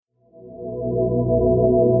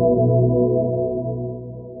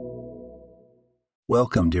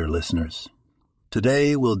Welcome, dear listeners.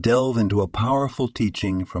 Today we'll delve into a powerful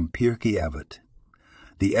teaching from Pirkei Avot,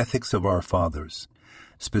 the Ethics of Our Fathers,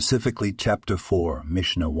 specifically Chapter 4,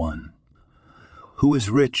 Mishnah 1. Who is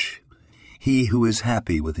rich? He who is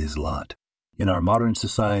happy with his lot. In our modern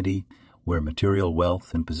society, where material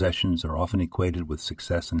wealth and possessions are often equated with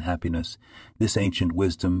success and happiness, this ancient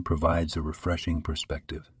wisdom provides a refreshing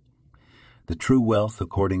perspective. The true wealth,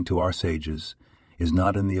 according to our sages, is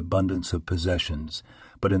not in the abundance of possessions,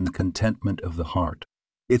 but in the contentment of the heart.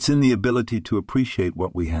 It's in the ability to appreciate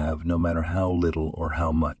what we have, no matter how little or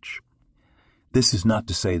how much. This is not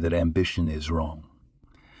to say that ambition is wrong.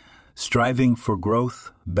 Striving for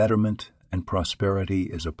growth, betterment, and prosperity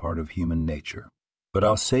is a part of human nature. But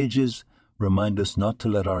our sages remind us not to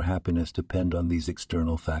let our happiness depend on these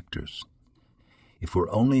external factors. If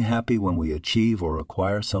we're only happy when we achieve or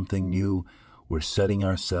acquire something new, we're setting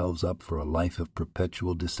ourselves up for a life of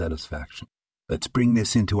perpetual dissatisfaction. Let's bring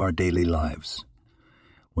this into our daily lives.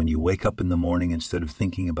 When you wake up in the morning, instead of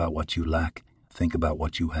thinking about what you lack, think about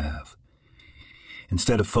what you have.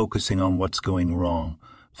 Instead of focusing on what's going wrong,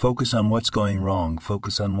 focus on what's going wrong,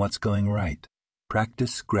 focus on what's going right.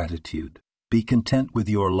 Practice gratitude. Be content with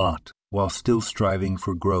your lot while still striving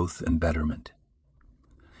for growth and betterment.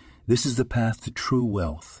 This is the path to true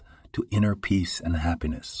wealth, to inner peace and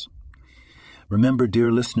happiness. Remember,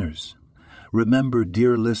 dear listeners,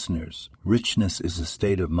 richness is a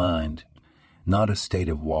state of mind, not a state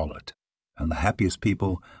of wallet. And the happiest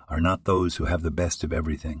people are not those who have the best of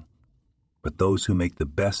everything, but those who make the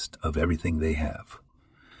best of everything they have.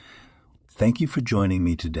 Thank you for joining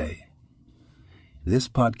me today. This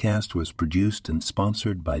podcast was produced and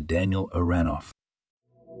sponsored by Daniel Aranoff.